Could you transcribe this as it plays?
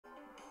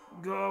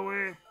Go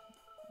away.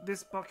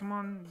 This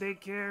Pokemon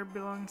daycare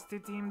belongs to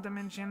Team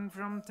Dimension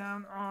from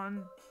town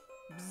on.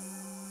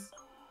 Bzzz.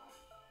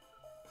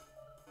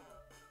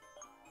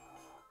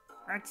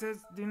 Access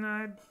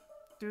denied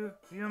to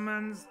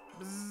humans.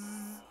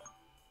 Bzzz.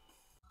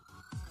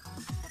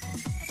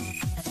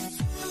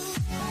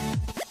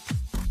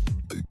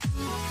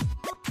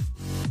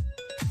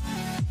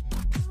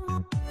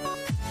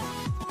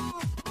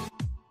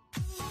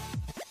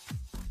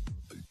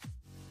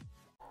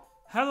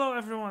 Hello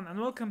everyone and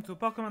welcome to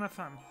Pokémon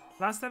FM.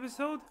 Last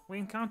episode we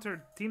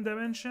encountered Team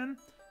Dimension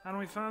and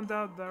we found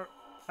out that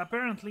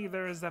apparently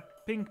there is a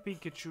pink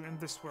Pikachu in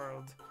this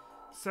world.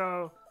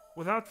 So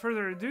without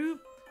further ado,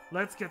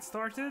 let's get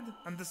started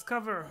and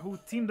discover who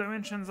Team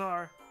Dimensions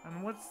are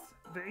and what's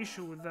the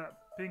issue with that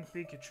pink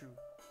Pikachu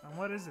and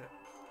what is it.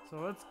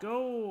 So let's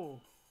go!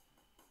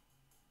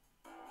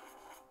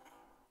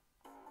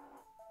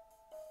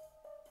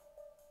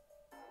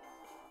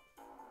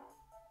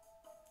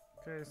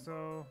 Okay,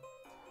 so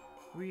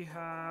we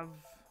have,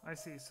 I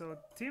see, so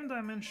Team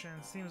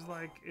Dimension seems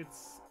like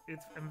it's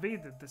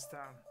invaded this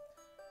town.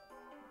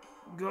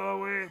 Go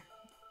away.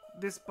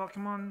 This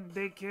Pokemon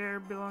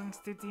daycare belongs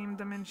to Team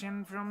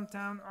Dimension from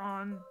town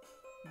on.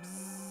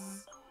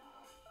 Bzzz.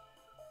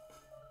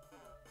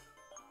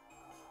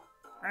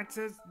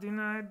 Access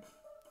denied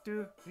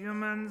to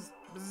humans.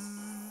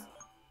 Bzzz.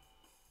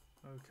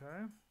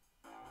 Okay.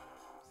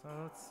 So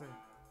let's see.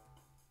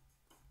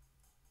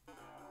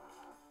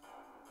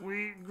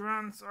 We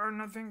grunts are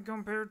nothing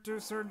compared to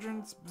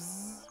surgeons.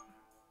 Bzzz.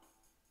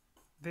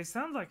 They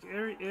sound like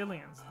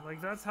aliens.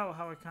 Like that's how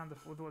I kind of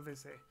what they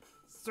say.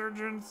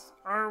 Surgeons,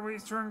 are we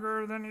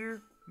stronger than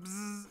you?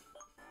 Bzzz.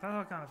 That's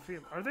how I kind of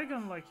feel. Are they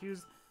gonna like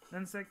use the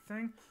insect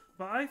thing?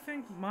 But I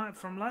think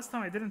from last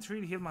time I didn't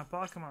really heal my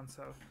Pokemon,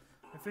 so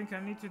I think I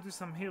need to do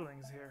some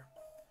healings here.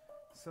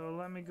 So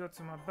let me go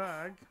to my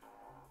bag.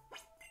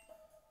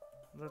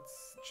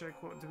 Let's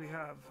check what do we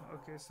have.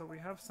 Okay, so we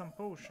have some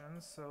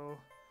potions. So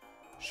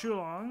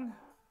Shulong,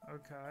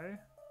 okay.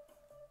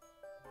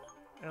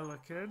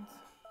 Elekid,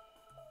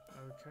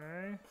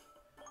 okay.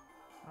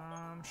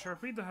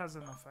 Sharpedo has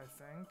enough, I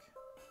think.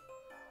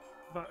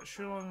 But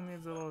Shulong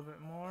needs a little bit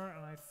more,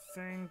 and I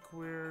think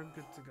we're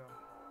good to go.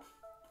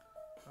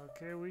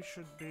 Okay, we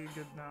should be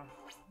good now.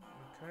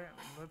 Okay,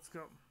 let's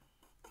go.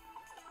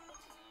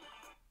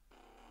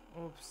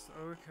 Oops,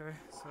 okay,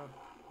 so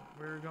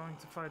we're going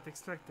to fight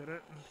expected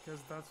it,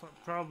 because that's what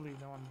probably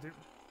they want to do.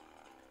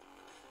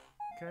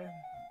 Okay.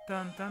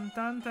 Dun dun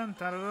dun dun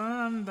dun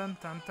dun dun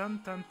dun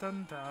dun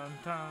dun dun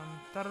dun.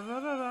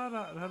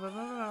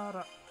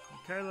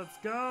 Okay, let's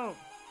go.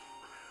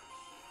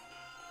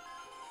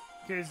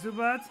 Okay,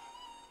 Zubat,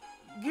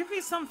 give me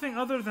something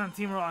other than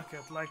Team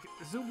Rocket. Like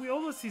we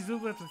always see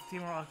Zubat with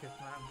Team Rocket,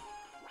 man.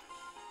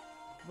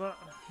 But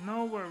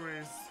no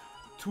worries.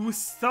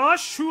 Twista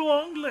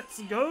Shulong, let's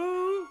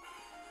go.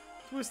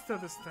 Twista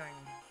this thing.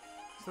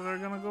 So they're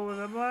gonna go with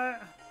a bite.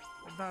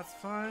 That's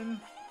fine.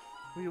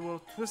 We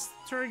will twist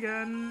her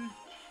again.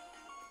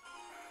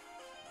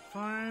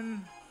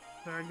 Fine.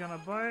 They're gonna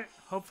bite.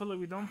 Hopefully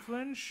we don't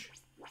flinch.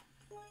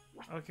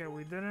 Okay,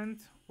 we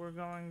didn't. We're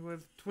going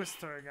with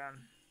Twister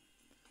again.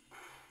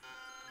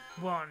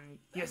 One.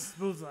 Yes,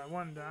 bullseye.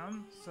 One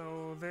down.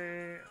 So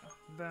they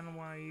then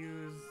want to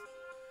use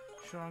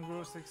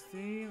Shangro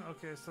 16.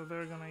 Okay, so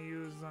they're gonna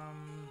use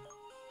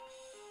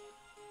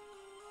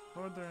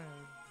what are they?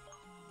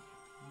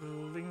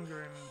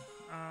 Lingering.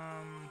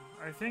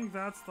 I think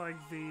that's like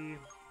the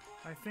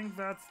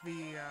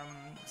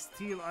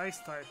steel ice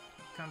type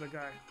kind of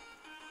guy.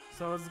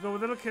 So let's go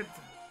with Little Kid.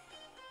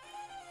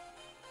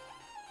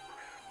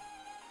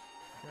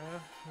 Okay,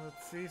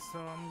 let's see. So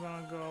I'm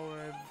gonna go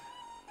with.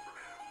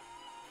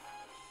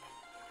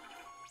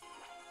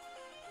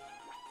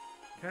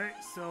 Okay,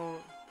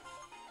 so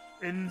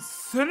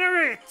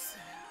Incinerate.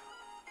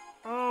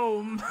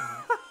 Oh,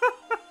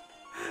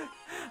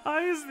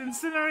 I used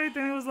Incinerate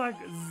and it was like.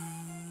 Zzz.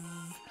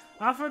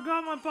 I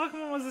forgot my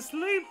Pokemon was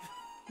asleep.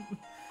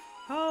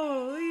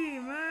 Holy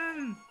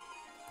man.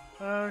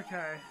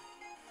 Okay.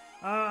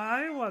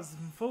 I was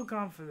in full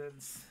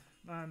confidence.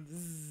 And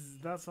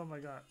that's all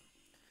I got.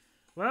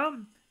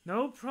 Well,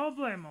 no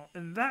problemo.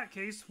 In that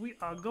case, we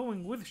are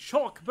going with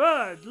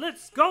Shockbird.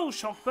 Let's go,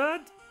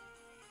 Shockbird.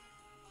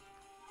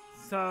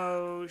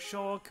 So,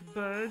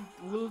 Shockbird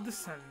will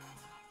descend.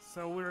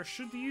 So we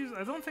should use...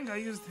 I don't think I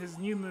used his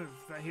new move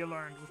that he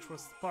learned, which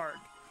was Spark.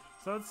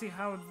 So let's see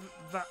how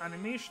the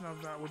animation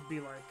of that would be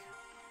like.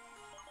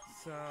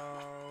 So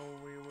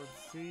we would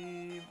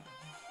see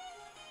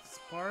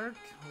Spark.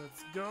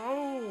 Let's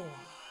go.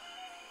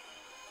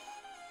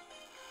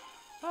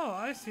 Oh,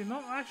 I see.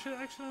 No, actually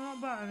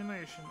not bad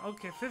animation.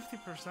 Okay,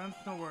 50%.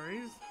 No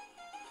worries.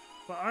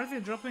 But are they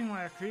dropping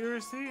my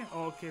accuracy?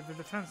 Oh, okay, the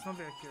defense, not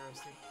the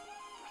accuracy.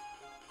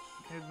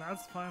 Okay,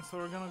 that's fine. So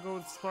we're gonna go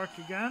with Spark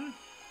again.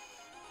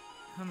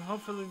 And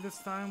hopefully this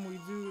time we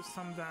do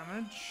some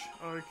damage.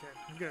 Okay,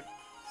 good.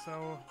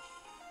 So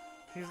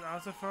he's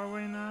out of our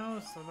way now,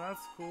 so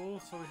that's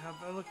cool. So we have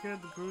Elekid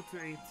grew to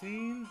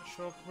 18.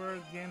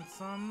 Shockbird gained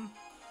some.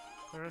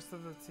 The rest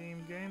of the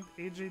team gained.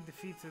 AJ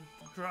defeated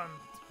Grunt.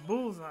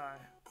 Bullseye.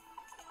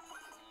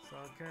 So,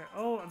 okay.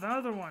 Oh,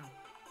 another one.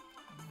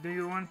 Do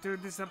you want to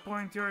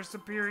disappoint your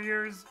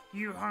superiors,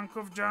 you hunk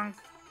of junk?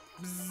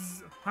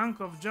 Bzz, hunk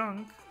of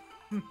junk?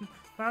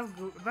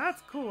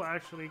 That's cool,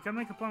 actually. You can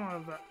make a pun out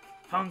of that.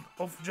 Hunk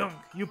of junk,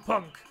 you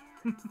punk.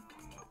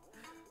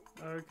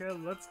 Okay,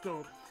 let's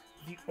go.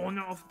 The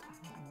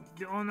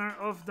honor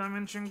of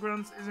Dimension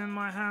Grunts is in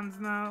my hands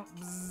now.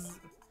 Bzz.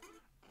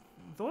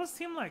 Those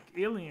seem like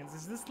aliens.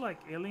 Is this like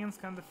aliens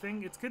kind of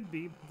thing? It could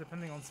be,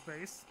 depending on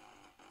space.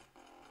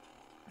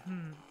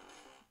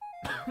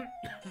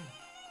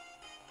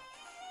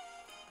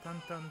 Dun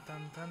dun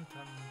dun dun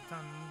dun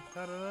dun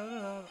da da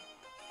da da.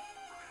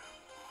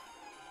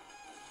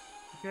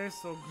 Okay,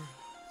 so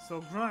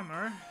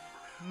Grimer,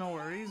 no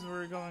worries.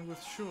 We're going with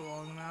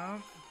Shulong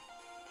now.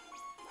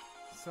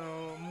 So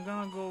I'm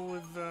gonna go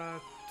with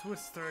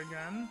Twister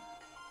again.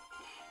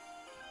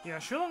 Yeah,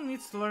 Shulong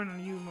needs to learn a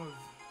new move.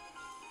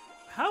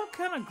 How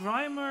can a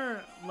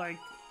Grimer like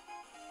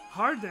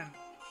harden?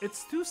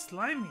 It's too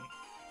slimy.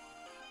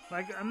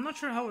 Like, I'm not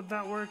sure how would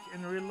that work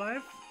in real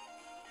life.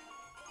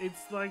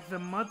 It's like the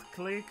mud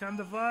clay kind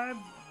of vibe,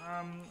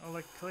 or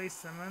like clay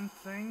cement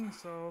thing.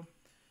 So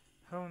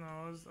who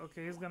knows?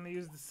 Okay, he's gonna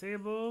use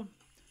disable.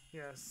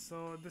 Yes,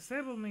 so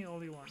disable me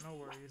all you want, no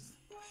worries.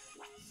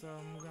 So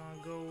I'm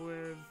gonna go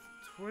with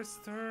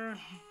Twister.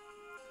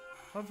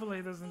 Hopefully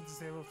he doesn't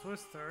disable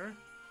Twister.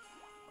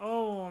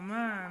 Oh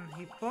man,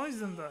 he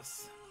poisoned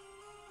us.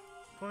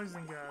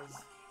 Poison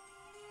gas.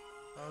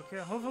 Okay,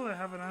 hopefully I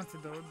have an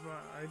antidote,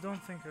 but I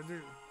don't think I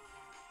do.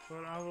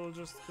 But I will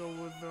just go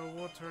with the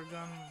water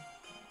gun.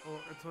 Oh,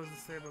 it was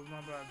disabled,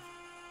 my bad.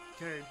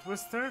 Okay,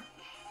 Twister.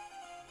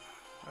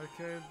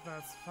 Okay,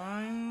 that's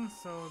fine.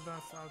 So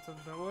that's out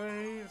of the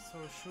way. So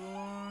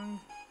Shulong.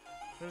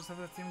 The rest of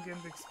the team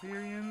gained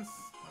experience.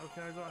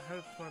 Okay, I got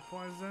hit by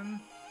poison.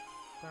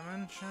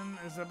 Dimension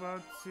is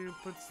about to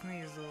put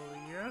Sneasel,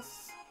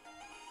 yes.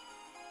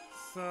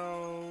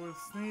 So with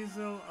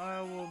Sneasel,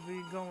 I will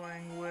be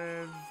going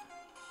with...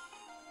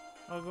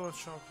 I'll go with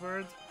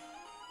Shockbird.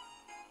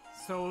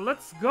 So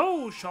let's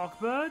go,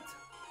 Shockbird!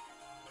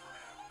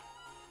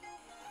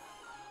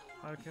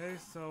 Okay,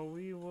 so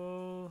we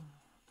will...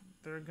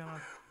 They're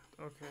gonna...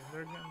 Okay,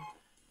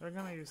 they're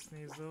gonna use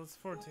Sneasel. It's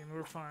 14,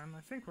 we're fine.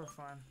 I think we're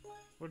fine.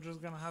 We're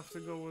just gonna have to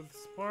go with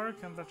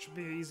Spark, and that should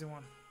be an easy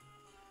one.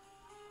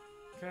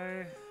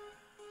 Okay.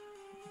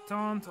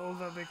 Taunt, all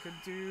that they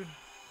could do.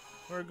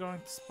 We're going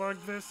to Spark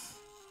this.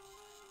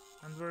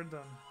 And we're done.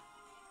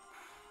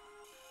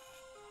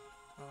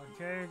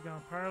 Okay,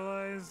 gonna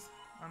paralyze.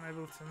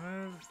 Unable to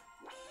move.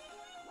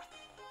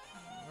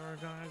 We're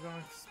going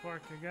to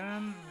Spark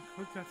again.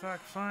 Quick attack,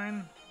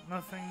 fine.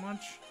 Nothing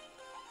much.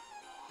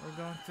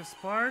 We're going to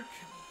Spark.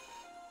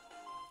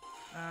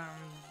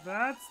 And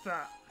that's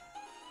that.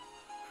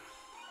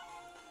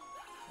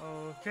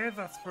 Okay,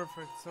 that's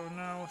perfect. So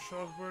now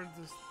Shockbird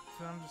is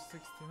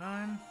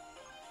 269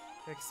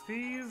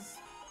 XPs.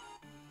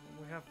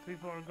 We have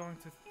people are going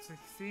to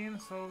 16,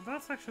 so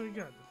that's actually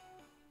good.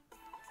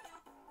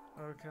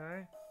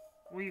 Okay.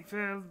 We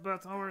failed,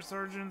 but our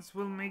sergeants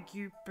will make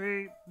you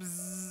pay.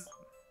 Bzz.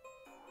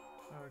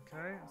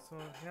 Okay, so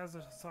he has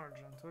a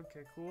sergeant.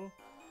 Okay, cool.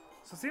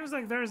 So seems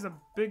like there's a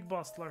big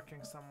boss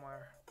lurking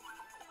somewhere.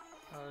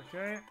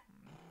 Okay.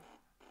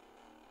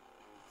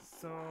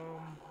 So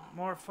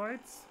more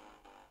fights.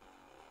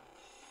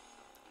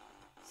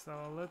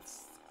 So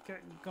let's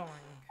get going.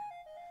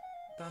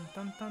 Dun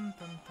dun dun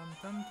dun dun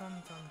dun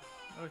dun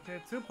dun.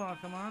 Okay, 2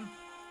 Pokemon.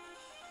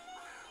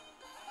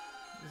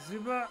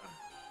 Zubat.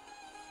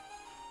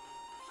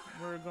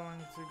 We're going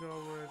to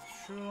go with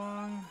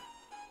Shulong.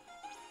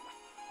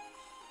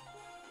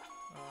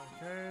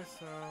 Okay,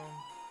 so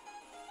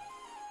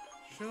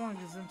Shulong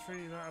isn't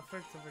really that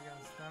effective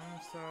against them,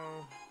 so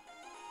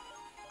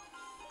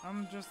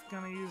I'm just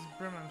gonna use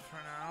Brimond for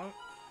now.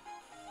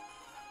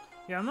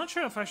 Yeah, I'm not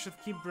sure if I should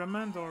keep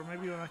Brimond or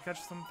maybe when I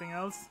catch something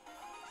else.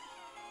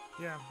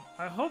 Yeah,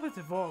 I hope it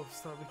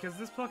evolves though, because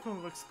this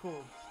Pokemon looks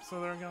cool. So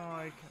they're gonna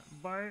like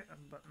bite,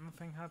 but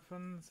nothing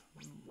happens.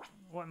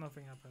 What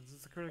nothing happens?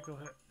 It's a critical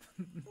hit.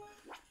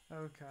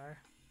 Okay.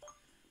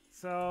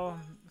 So,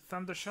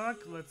 Thunder Shock,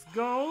 let's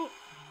go!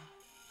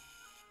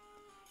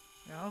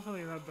 Yeah,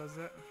 hopefully that does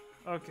it.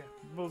 Okay,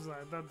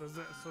 Bullseye, that does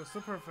it. So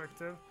super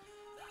effective.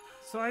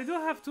 So I do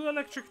have 2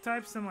 electric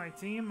types in my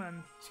team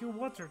and 2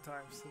 water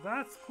types.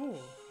 That's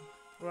cool.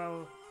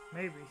 Well,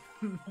 maybe.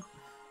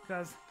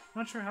 Because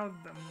I'm not sure how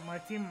my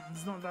team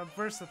is not that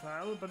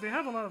versatile, but they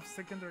have a lot of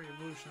secondary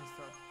evolution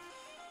stuff.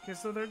 Okay,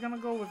 so they're gonna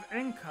go with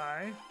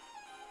Enkai.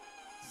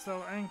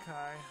 So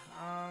Enkai,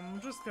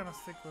 I'm just gonna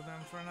stick with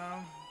him for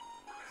now.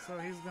 So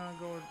he's gonna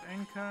go with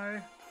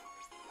Enkai,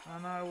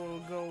 and I will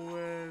go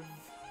with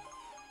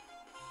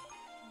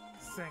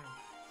Sing.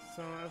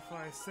 So if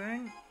I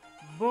sing,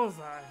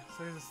 Bullseye.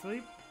 So he's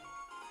asleep.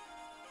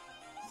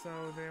 So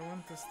they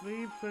went to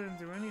sleep, couldn't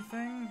do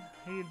anything.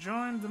 He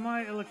joined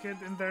my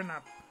Illithid in their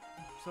nap.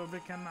 So they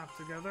can nap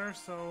together.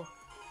 So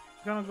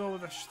gonna go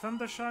with a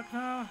Thunder Shock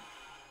now.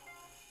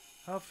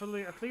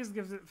 Hopefully, at least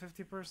gives it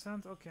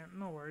 50%. Okay,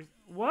 no worries.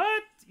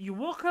 What? You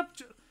woke up?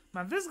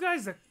 Man, this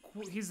guy's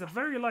he's a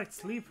very light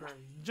sleeper.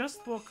 He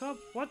just woke up?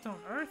 What on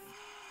earth?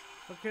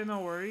 Okay, no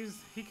worries.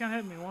 He can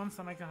hit me once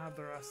and I can have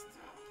the rest.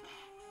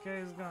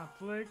 Okay, he's gonna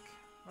flick.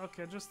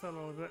 Okay, just a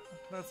little bit.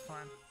 That's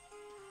fine.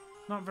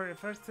 Not very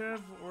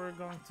effective. We're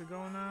going to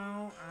go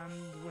now and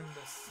win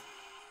this.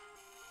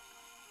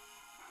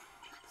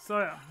 So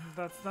yeah,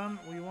 that's done.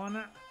 We won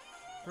it.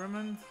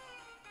 Brimond.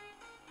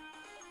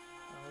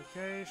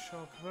 Okay,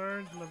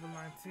 Shockbird, level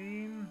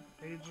 19.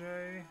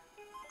 AJ.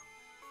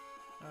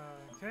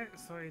 Okay,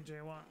 so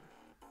AJ won.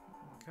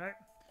 Okay.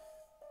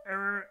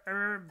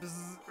 Error,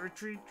 bzz,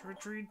 retreat,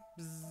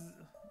 bzz.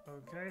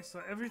 Okay,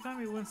 so every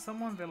time you win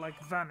someone, they like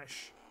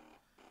vanish.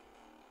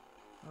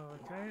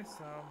 Okay,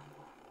 so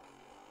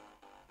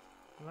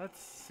let's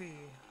see.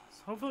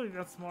 So hopefully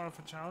that's more of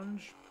a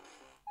challenge.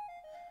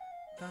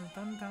 Dun,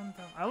 dun, dun,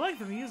 dun. I like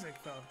the music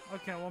though.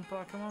 Okay, one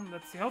Pokemon.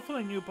 Let's see.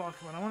 Hopefully new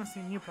Pokemon. I want to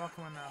see new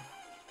Pokemon now.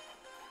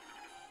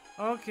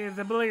 Okay,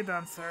 the Belay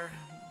Dancer.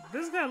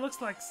 This guy looks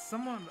like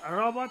a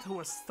robot who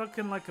was stuck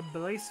in like a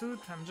belay suit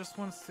and just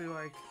wants to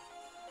like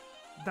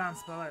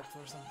dance ballet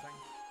or something.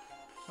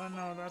 But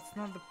no, that's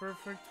not the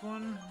perfect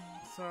one.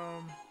 So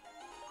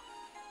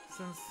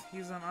since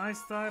he's an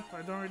ice type,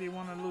 I don't really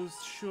want to lose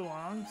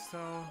Shulong, so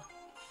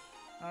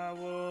I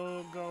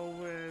will go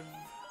with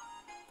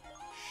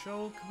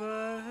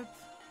Shulkbird.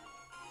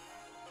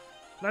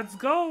 Let's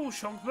go,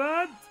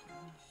 Shulkbird!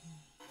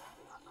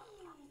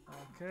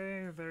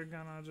 Okay, they're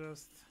gonna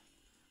just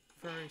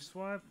fairy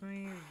swipe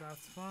me,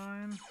 that's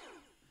fine.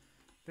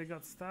 They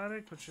got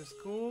static, which is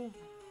cool.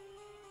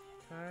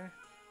 Okay.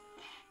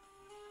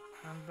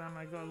 And then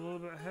I got a little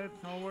bit hit,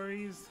 no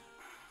worries.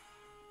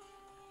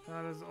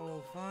 That is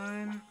all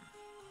fine.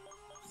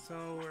 So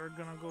we're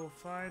gonna go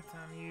fight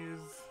and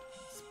use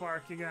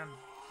Spark again.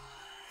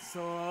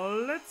 So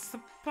let's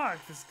spark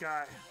this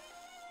guy.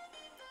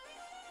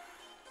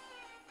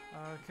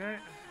 Okay.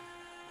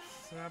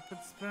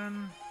 Rapid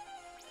spin.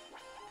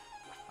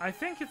 I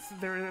think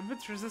they're a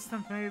bit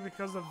resistant maybe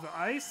because of the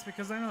ice,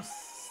 because I know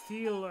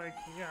steel, like,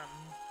 yeah,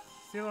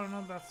 steel are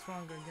not that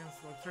strong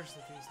against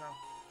electricity, so.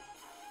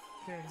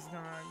 Okay, he's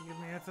gonna give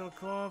me a tail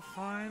claw,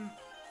 fine.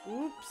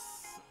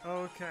 Oops.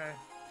 Okay.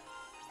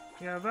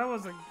 Yeah, that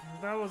was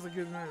a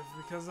good move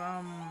because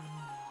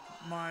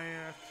my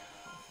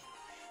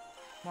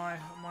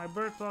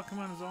bird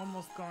Pokemon is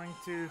almost going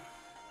to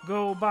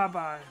go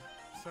bye-bye.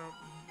 So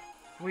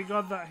we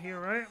got that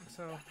here, right?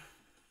 So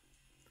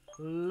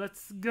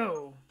let's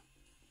go.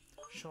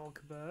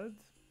 Shulkbird.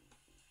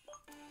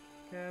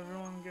 Okay,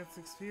 everyone gets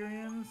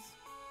experience.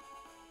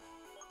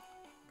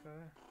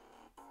 Okay.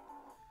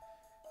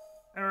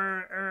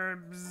 Error,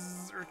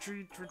 bzz,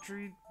 retreat,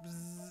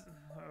 bzz.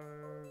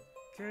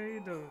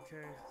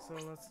 Okay. So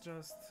let's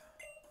just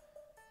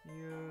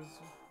use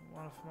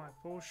one of my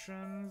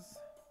potions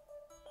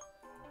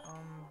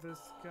on this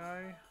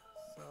guy.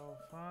 So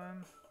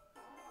fine.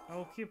 I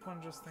will keep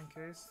one just in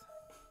case.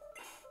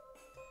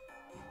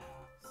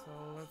 So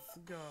let's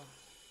go.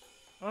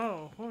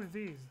 Oh, what are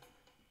these?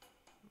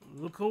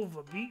 Look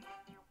over, beat.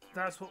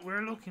 That's what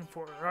we're looking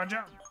for,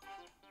 Raja.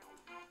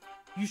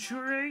 You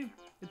sure, eh?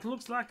 It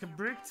looks like a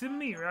brick to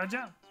me,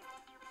 Raja.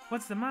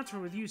 What's the matter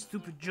with you,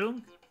 stupid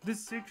junk? This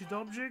sacred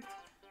object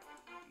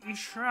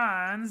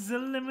enshrines the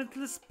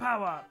limitless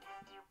power.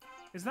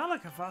 Is that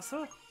like a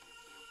vessel?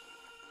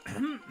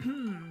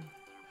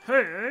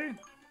 Hey!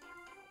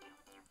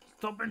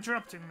 Stop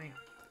interrupting me.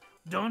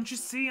 Don't you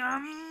see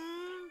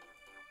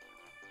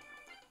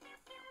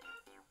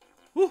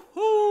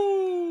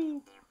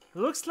Woohoo!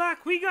 Looks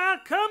like we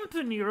got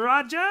company,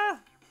 Raja.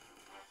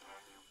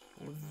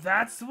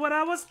 That's what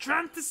I was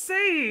trying to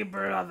say,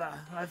 brother.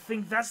 I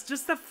think that's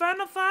just a fan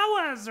of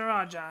ours,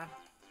 Raja.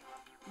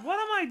 What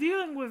am I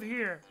dealing with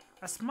here?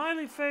 A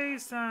smiley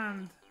face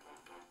and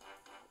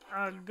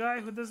a guy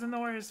who doesn't know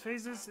where his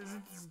face is? Is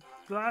it his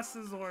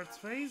glasses or its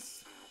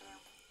face?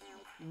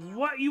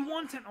 What, you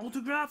want an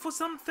autograph or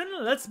something?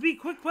 Let's be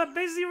quick, we're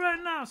busy right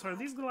now. So are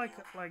these like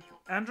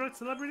Android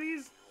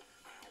celebrities?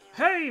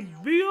 Hey,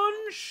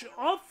 bunch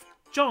of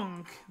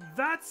junk.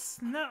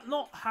 That's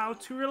not how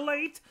to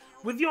relate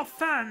with your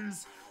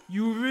fans.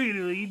 You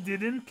really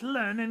didn't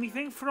learn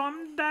anything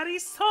from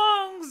Daddy's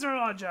songs,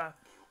 Raja.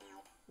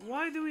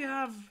 Why do we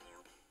have...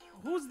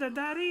 Who's the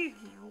daddy?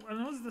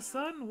 And who's the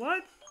son?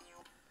 What?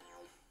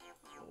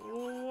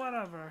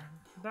 Whatever.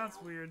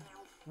 That's weird.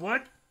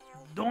 What?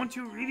 Don't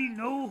you really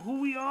know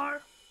who we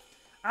are?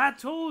 I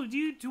told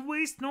you to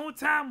waste no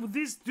time with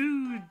this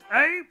dude,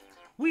 eh?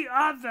 We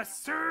are the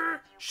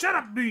Sir... Shut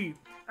up, B!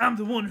 I'm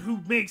the one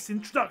who makes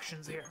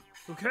introductions here,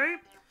 okay?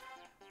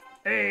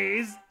 A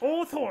is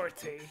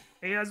authority.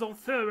 A has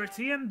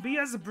authority and B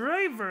has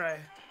bravery.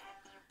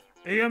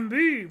 A and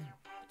B.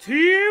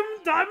 Team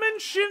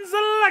Dimensions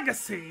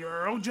Legacy,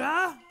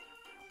 Roger!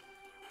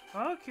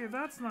 Okay,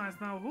 that's nice.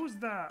 Now, who's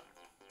that?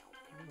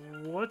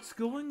 What's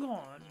going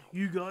on?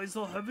 You guys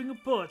are having a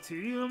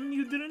party and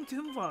you didn't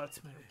invite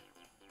me.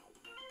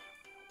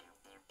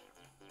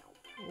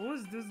 Who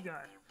is this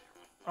guy?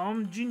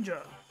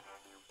 Ginger.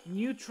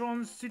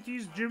 Neutron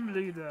City's gym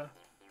leader.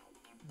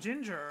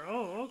 Ginger,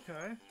 oh,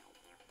 okay.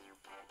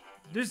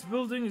 This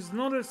building is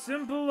not a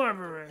simple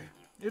library.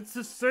 It's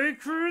a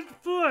sacred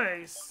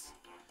place.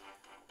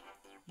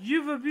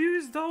 You've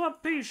abused our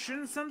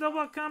patience and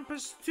our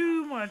campus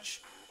too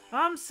much.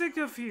 I'm sick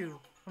of you.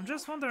 I'm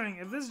just wondering,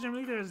 if this gym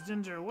leader is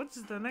Ginger,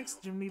 what's the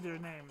next gym leader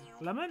name?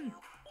 Lemon?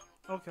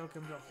 Okay, I'm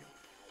joking.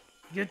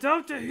 Get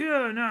out of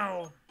here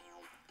now.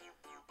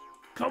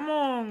 Come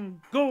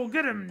on, go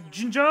get him,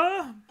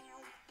 Ginger.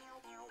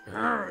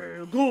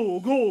 Hey, go,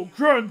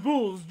 Grand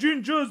Bulls.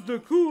 Ginger's the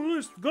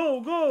coolest.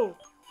 Go.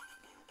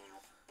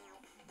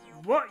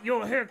 What,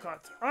 your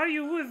haircut? Are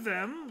you with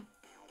them?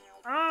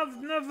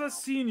 I've never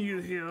seen you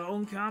here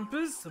on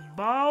campus,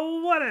 but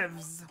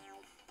whatevs.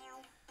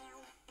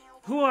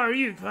 Who are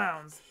you,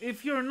 clowns?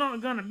 If you're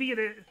not gonna beat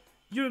it,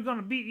 you're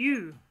gonna beat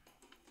you.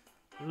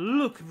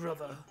 Look,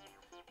 brother.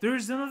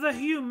 There's another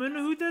human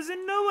who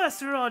doesn't know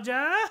us,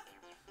 Roger.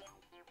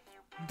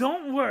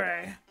 Don't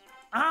worry.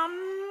 I'm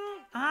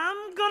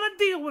gonna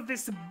deal with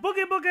this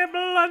boogie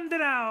blunder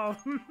now.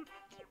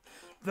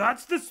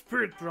 That's the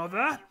spirit,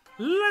 brother.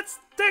 Let's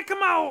take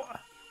him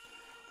out.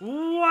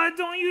 Why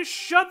don't you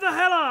shut the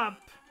hell up?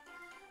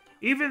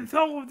 Even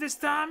though this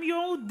time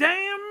you're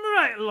damn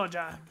right,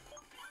 Roger.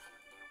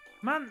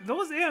 Man,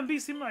 those A and B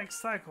seem like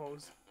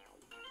psychos.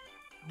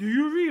 Do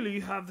you really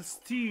have the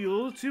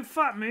steel to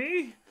fight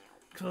me?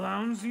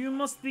 Clowns, you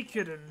must be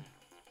kidding.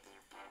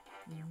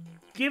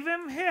 Give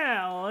him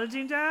hell,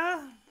 Ginger.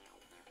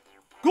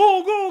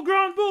 Go,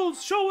 Grand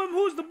Bulls! Show him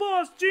who's the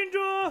boss,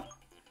 Ginger!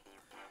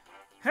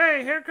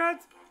 Hey,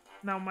 Haircut.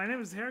 Now, my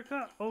name is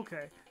Haircut?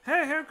 Okay.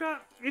 Hey,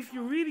 Haircut, if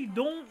you really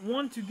don't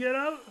want to get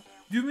out,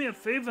 do me a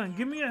favor and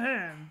give me a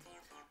hand.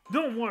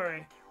 Don't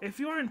worry, if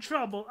you're in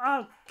trouble,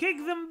 I'll kick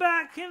them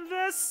back in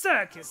the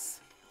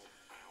circus.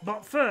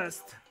 But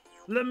first,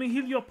 let me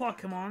heal your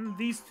Pokemon.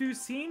 These two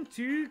seem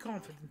too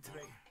confident to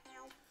me.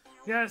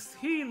 Yes,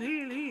 heal.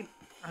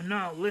 And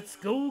now, let's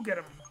go get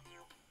them.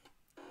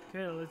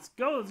 Okay, let's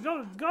go.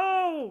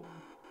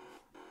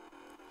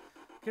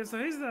 Okay, so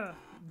he's the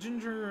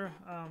Ginger,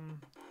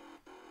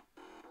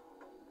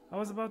 I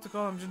was about to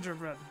call him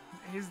Gingerbread.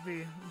 He's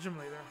the gym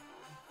leader.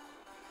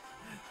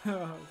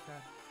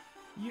 Okay.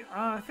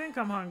 I think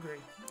I'm hungry.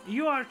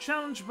 You are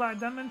challenged by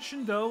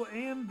Dimension Dough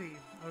A and B.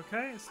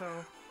 Okay, so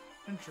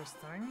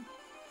interesting.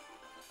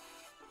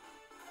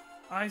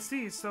 I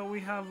see, so we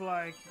have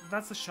like,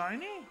 that's a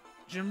shiny?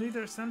 Gym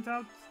leader sent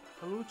out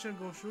Halucha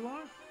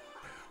Goshulon?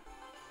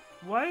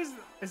 Why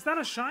is that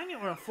a shiny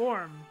or a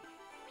form?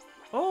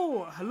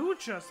 Oh,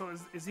 Halucha, so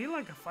is he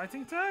like a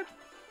fighting type?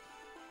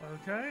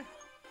 Okay.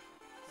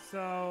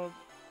 So,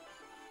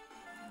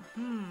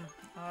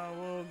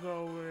 we'll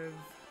go with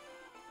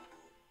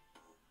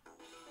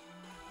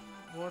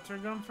Water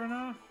Gun for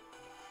now.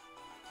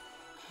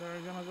 They're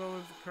gonna go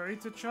with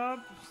Karita Chop,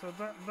 so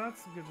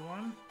that's a good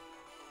one.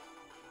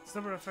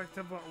 Super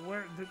effective, but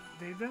where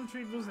they didn't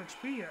really lose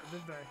HP yet,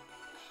 did they?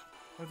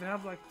 Or they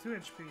have like 2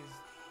 HPs.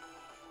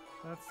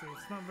 Let's see,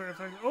 it's not very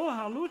effective. Oh,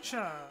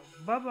 Halucha!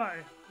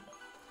 Bye-bye!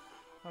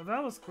 Oh,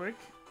 that was quick.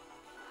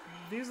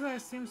 These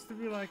guys seems to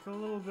be like a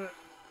little bit...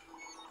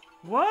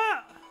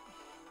 What?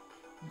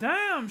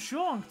 Damn,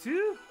 Shulong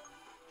too?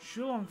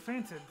 Shulong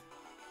fainted.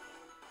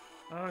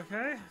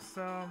 Okay,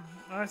 so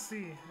I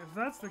see. If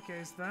that's the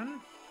case,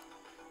 then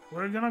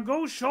we're gonna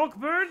go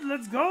Shockbird.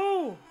 Let's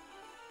go.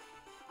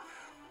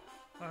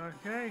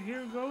 Okay,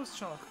 here goes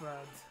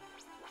Shockbird.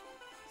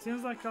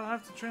 Seems like I'll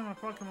have to train my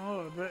Pokemon a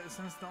little bit,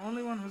 since the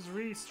only one who's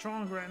really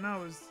strong right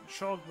now is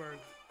Shockbird.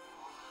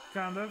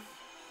 Kind of.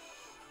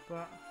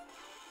 But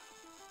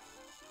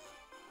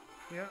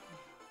yeah.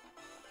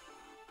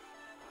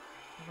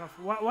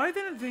 Why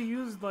didn't they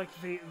use, like,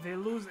 they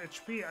lose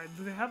HP?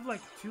 Do they have,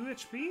 like, 2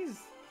 HPs?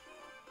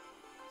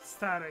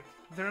 Static.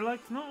 They're,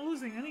 like, not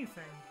losing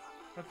anything.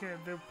 Okay,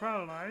 they're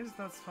paralyzed,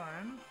 that's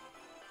fine.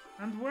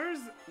 And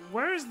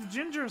where's the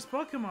Ginger's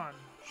Pokemon?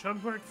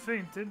 Shockbird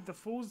fainted, the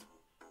fool's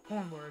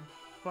onward,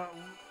 but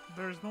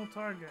there's no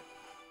target.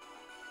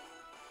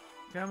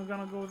 Okay, I'm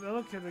gonna go with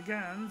Elekid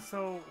again,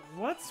 so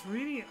what's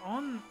really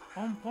on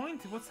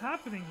point? What's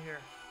happening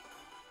here?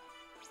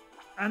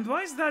 And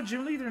why is that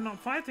gym leader not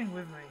fighting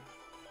with me?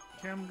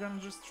 Okay, I'm gonna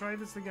just try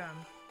this again.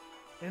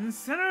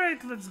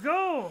 Incinerate, let's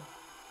go!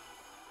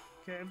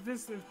 Okay, if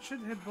it should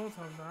hit both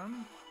of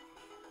them.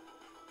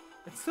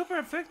 It's super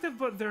effective,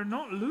 but they're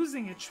not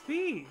losing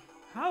HP.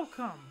 How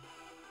come?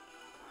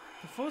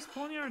 The False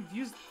Poniard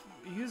used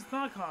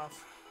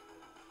knockoff.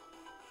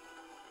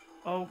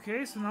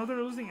 Okay, so now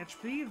they're losing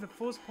HP. The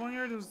False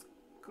Poniard was...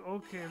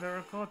 Okay, they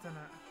were caught in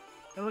it.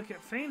 They look,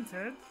 it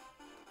fainted.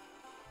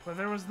 But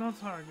there was no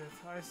target,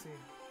 I see.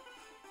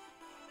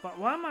 But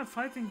why am I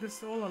fighting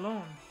this all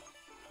alone?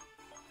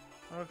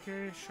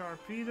 Okay,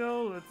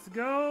 Sharpedo, let's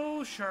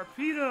go!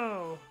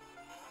 Sharpedo!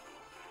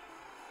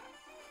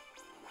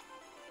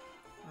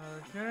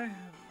 Okay,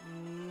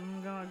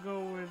 I'm gonna go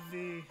with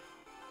the...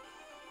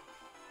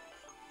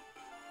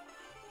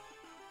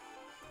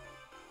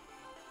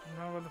 I'm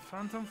going with the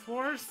Phantom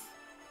Force.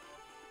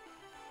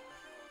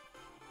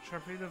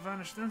 Sharpedo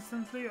vanished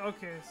instantly.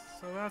 Okay,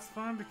 so that's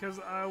fine because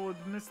I would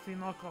miss the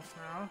knockoff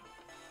now.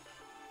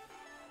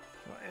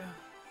 But yeah.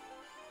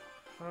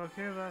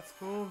 Okay, that's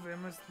cool. They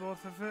missed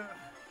both of it.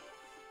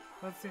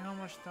 Let's see how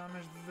much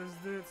damage does this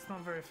do. It's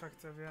not very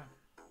effective, yeah.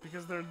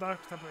 Because they're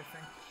dark type, I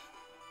think.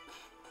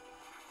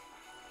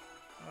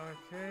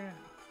 Okay.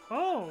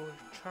 Oh!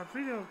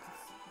 Sharpedo.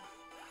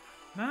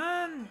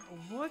 Man!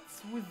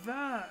 What's with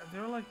that?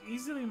 They're like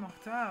easily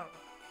knocked out.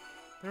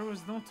 There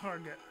was no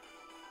target.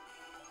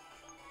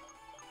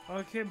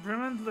 Okay,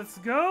 Brimond, let's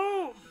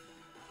go!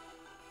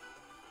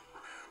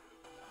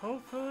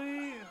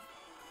 Hopefully,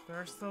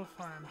 they're still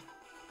fine.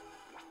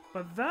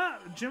 But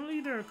that gym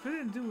leader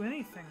couldn't do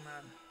anything,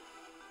 man.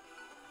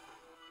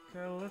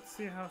 Okay, let's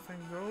see how thing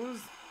goes.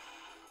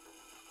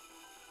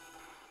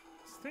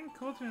 This thing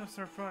caught me off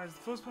surprise. The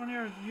first one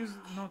here used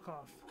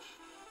knockoff.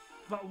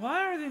 But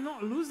why are they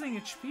not losing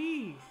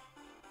HP?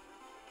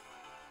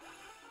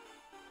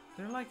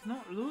 They're like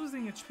not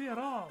losing HP at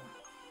all.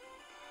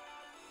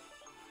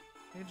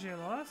 AJ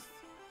lost?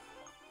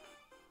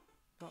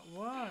 But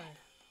why?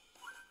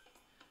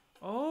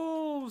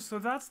 Oh, so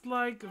that's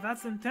like,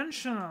 that's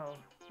intentional.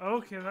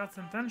 Okay, that's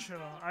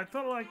intentional. I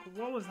thought like,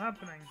 what was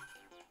happening?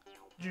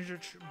 Ginger,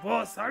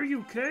 boss, are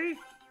you okay?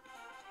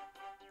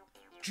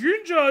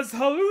 Ginger's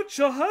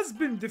Halucha has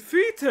been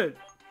defeated.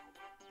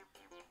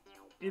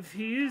 If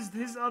he used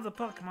his other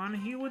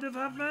Pokemon, he would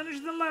have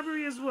managed the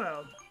library as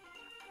well.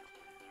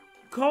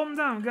 Calm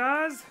down,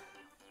 guys.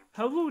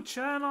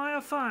 Halucha and I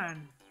are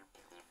fine.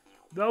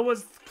 That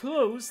was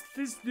close.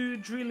 This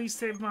dude really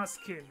saved my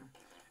skin.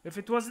 If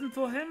it wasn't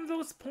for him,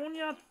 those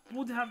Ponyard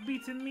would have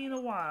beaten me in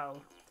a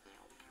while.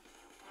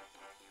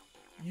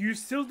 You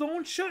still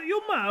don't shut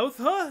your mouth,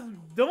 huh?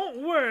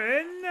 Don't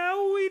worry,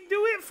 now we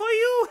do it for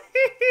you.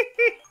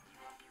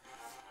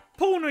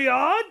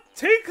 Ponyard,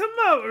 take him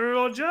out,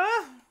 Roger.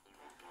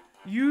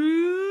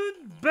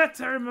 You'd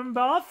better remember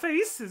our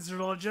faces,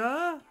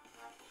 Roger.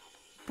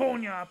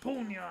 Ponyard,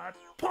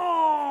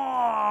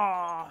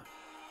 paw!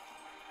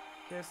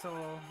 Okay, so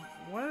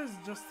what is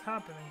just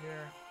happening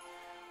here?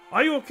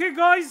 Are you okay,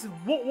 guys?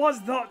 What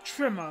was that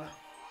tremor?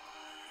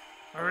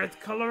 A red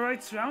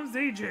colorite surrounds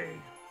AJ.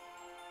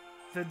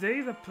 The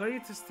day the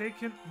plate is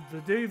taken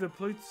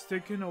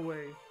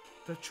away,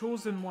 the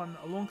chosen one,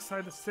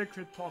 alongside a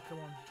sacred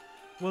Pokemon,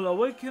 will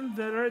awaken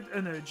the red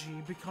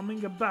energy,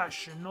 becoming a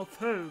bastion of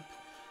hope.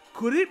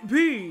 Could it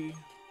be?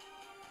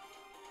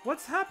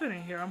 What's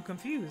happening here? I'm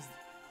confused.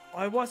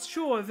 I was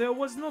sure there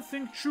was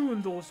nothing true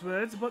in those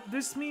words, but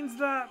this means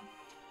that...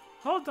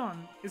 Hold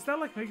on, is that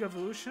like Mega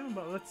Evolution?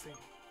 But let's see.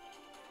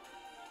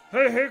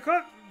 Hey,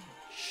 Haircut!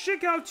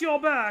 Check out your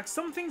back!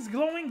 Something's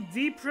glowing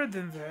deep red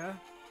in there.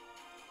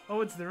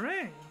 Oh, it's the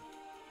ring!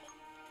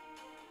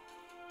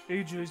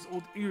 AJ's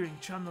old earring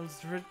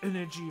channels red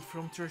energy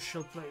from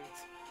terrestrial plate.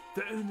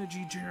 The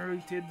energy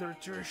generated the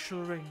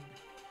terrestrial ring.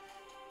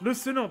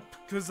 Listen up,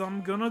 cause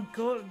I'm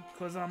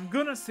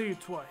gonna say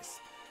it twice.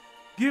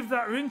 Give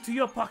that ring to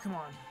your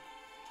Pokemon.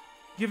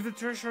 Give the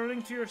terrestrial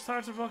ring to your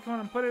starter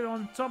Pokemon and put it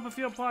on top of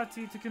your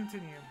party to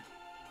continue.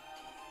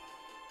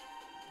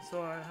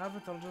 So I have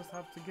it, I'll just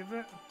have to give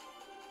it.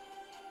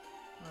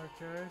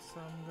 Okay, so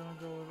I'm gonna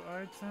go with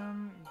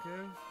item,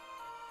 give.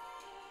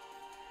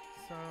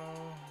 So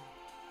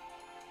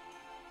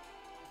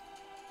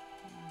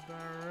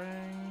the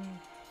ring.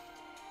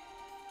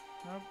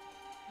 Nope.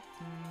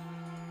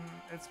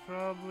 It's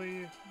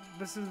probably,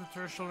 this is the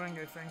terrestrial ring,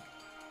 I think.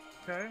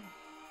 Okay.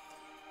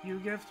 You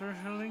give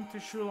terrestrial ring to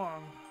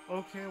Shulong.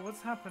 Okay,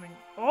 what's happening?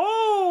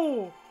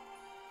 Oh!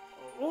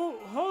 Oh,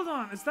 hold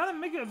on. Is that a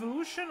Mega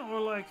Evolution or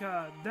like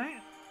a...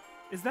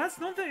 Is that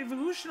not the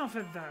evolution of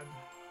it then?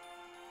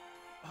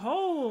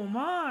 Oh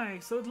my!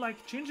 So it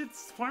like changed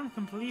its form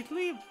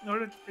completely?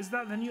 Or is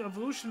that the new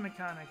evolution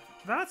mechanic?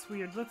 That's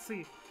weird. Let's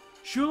see.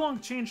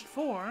 Shulong changed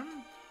form.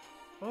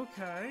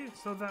 Okay,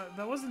 so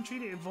that wasn't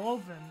really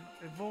evolve,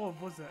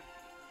 was it?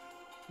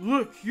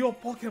 Look, your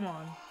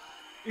Pokemon!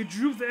 It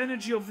drew the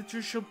energy of the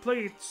terrestrial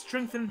plate,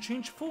 strengthened and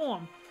changed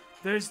form.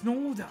 There is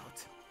no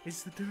doubt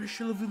it's the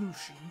terrestrial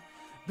evolution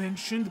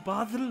mentioned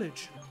by the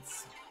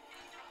legends.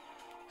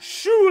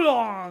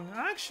 Shulong!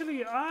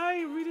 Actually,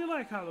 I really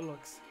like how it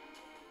looks.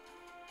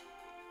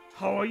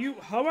 How are you?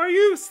 How are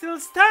you? Still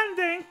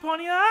standing,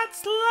 Ponyard?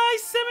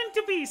 Slice him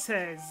into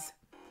pieces!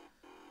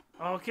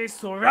 Okay,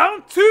 so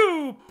round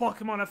 2!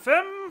 Pokemon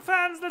FM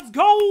fans, let's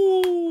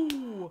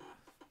go!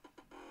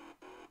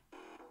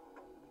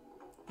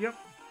 Yep.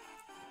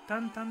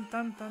 Dun dun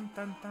dun dun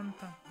dun dun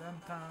dun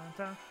dun dun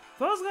dun.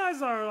 Those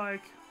guys are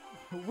like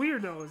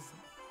weirdos.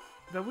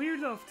 The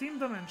weirdo of Team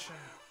Dimension.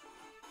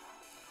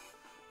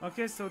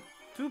 Okay, so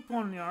 2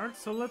 Ponyard.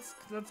 So let's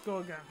go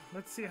again.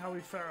 Let's see how we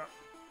fare up.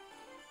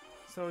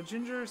 So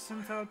Ginger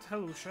sent out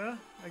Halusha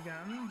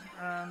again,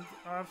 and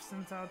I've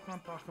sent out my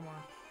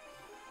Pokemon.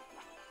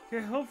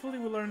 Okay, hopefully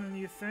we'll learn a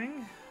new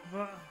thing,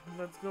 but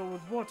let's go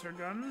with Water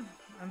Gun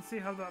and see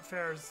how that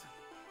fares.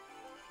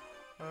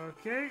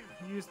 Okay,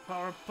 used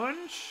Power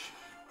Punch.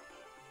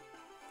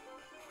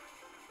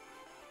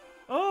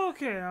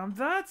 Okay,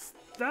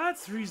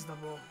 that's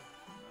reasonable.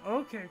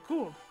 Okay,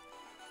 cool.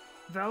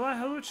 Vela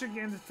Halucha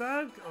gained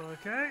attack.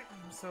 Okay,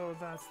 so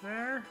that's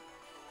there.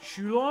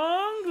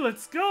 Shulong,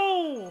 let's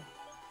go!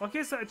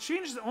 Okay, so it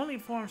changed the only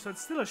form, so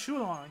it's still a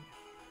Shulong.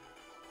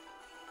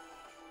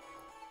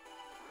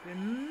 Okay,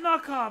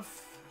 knock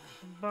off.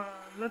 But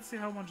let's see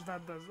how much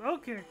that does.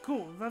 Okay,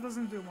 cool. That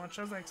doesn't do much,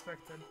 as I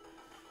expected.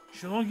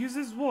 Shulong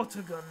uses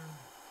Water Gun.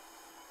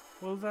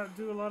 Will that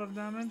do a lot of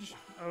damage?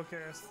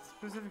 Okay,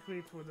 specifically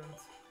it wouldn't.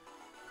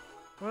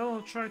 Well,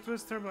 I'll try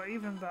Twister, but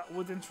even that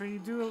wouldn't really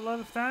do a lot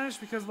of damage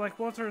because, like,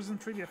 water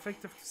isn't really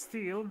effective to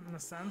steal, in a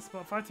sense,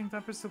 but fighting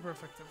type is super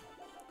effective.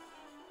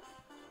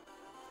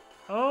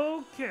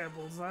 Okay,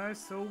 Bullseye,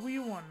 so we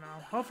won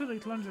now. Hopefully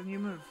it learns a new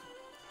move.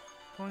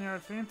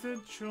 Ponyard fainted,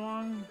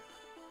 Shulong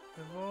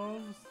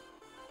evolves.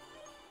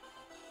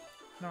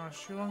 No,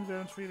 Shulong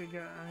didn't really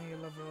get any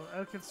level.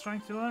 Elkid's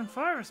trying to learn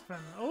Fire Spin.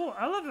 Oh,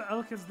 I love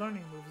Elkid's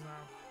learning moves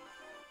now.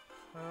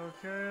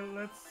 Okay,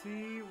 let's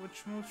see.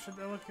 Which move should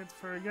Elkid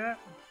forget?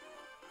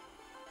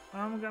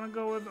 I'm gonna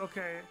go with,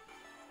 okay.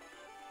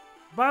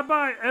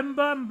 Bye-bye,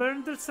 Ember,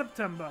 burn till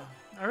September.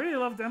 I really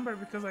loved Ember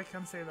because I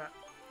can say that.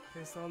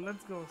 Okay, so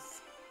let's go.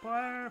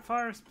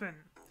 Fire Spin.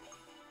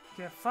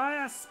 Okay,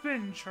 Fire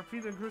Spin.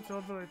 Sharpedo grew to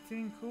level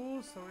 18.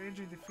 Cool. So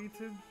AJ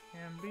defeated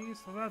B,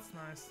 so that's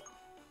nice.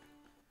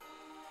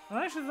 And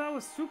actually, that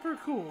was super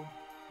cool.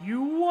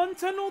 You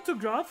want an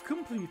autograph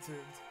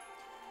completed.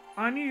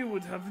 I knew you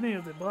would have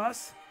nailed it,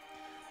 boss.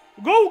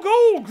 Go,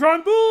 go,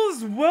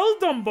 Grumbles! Well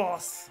done,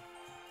 boss.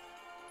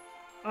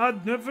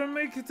 I'd never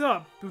make it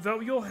up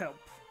without your help.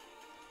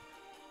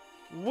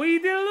 We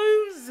did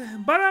lose,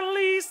 but at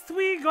least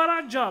we got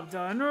our job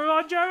done.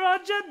 Roger,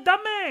 Roger,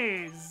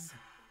 dummies!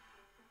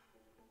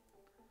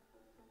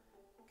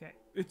 Okay,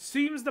 it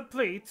seems the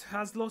plate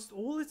has lost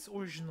all its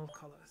original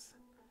colors.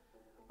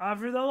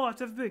 I've read a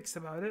lot of books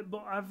about it,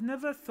 but I've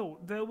never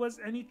thought there was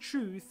any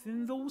truth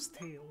in those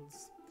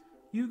tales.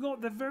 You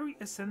got the very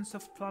essence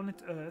of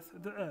planet Earth,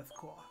 the Earth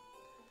Core.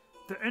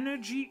 The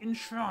energy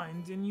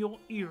enshrined in your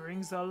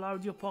earrings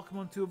allowed your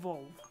Pokemon to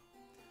evolve.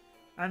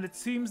 And it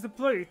seems the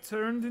plate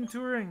turned into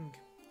a ring.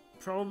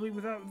 Probably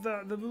without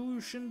that, the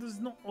evolution does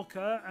not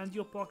occur and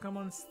your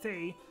Pokemon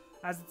stay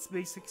as its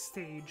basic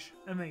stage.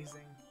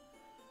 Amazing.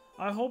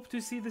 I hope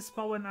to see this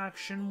power in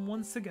action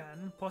once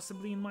again,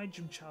 possibly in my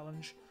gym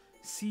challenge.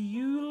 See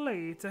you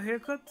later,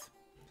 haircut.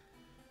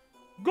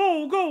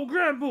 Go, go,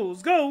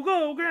 Grambles! Go,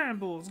 go,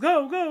 Grambles!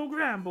 Go, go,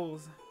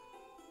 Grambles!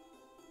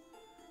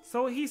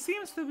 So he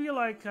seems to be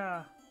like in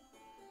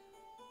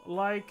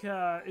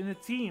a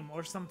team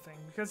or something,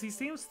 because he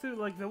seems to,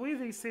 like, the way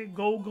they say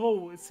go,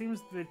 go, it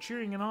seems they're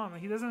cheering him on.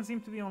 He doesn't seem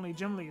to be only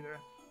gym leader.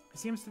 He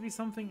seems to be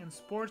something in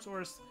sports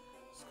or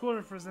school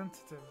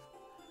representative.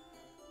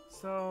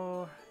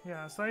 So,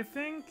 yeah, so I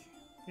think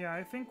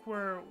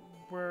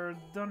we're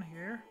done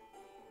here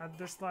at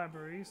this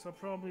library, so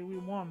probably we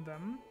won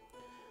them.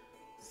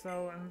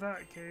 So in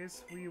that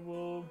case, we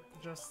will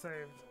just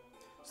save.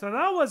 So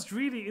that was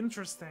really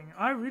interesting.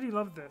 I really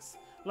love this.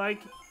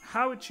 Like,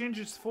 how it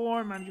changes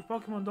form and your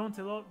Pokemon don't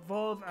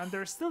evolve and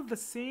they're still the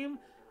same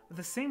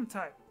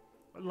type.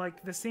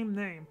 Like, the same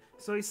name.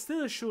 So he's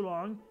still a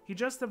Shulong. He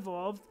just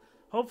evolved.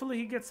 Hopefully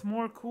he gets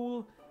more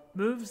cool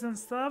moves and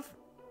stuff.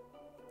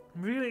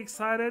 I'm really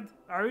excited.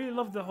 I really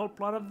love the whole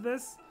plot of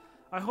this.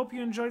 I hope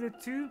you enjoyed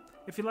it too.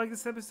 If you like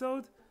this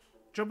episode,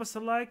 drop us a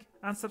like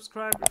and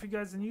subscribe if you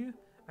guys are new.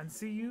 And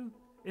see you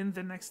in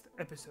the next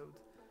episode.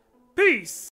 Peace!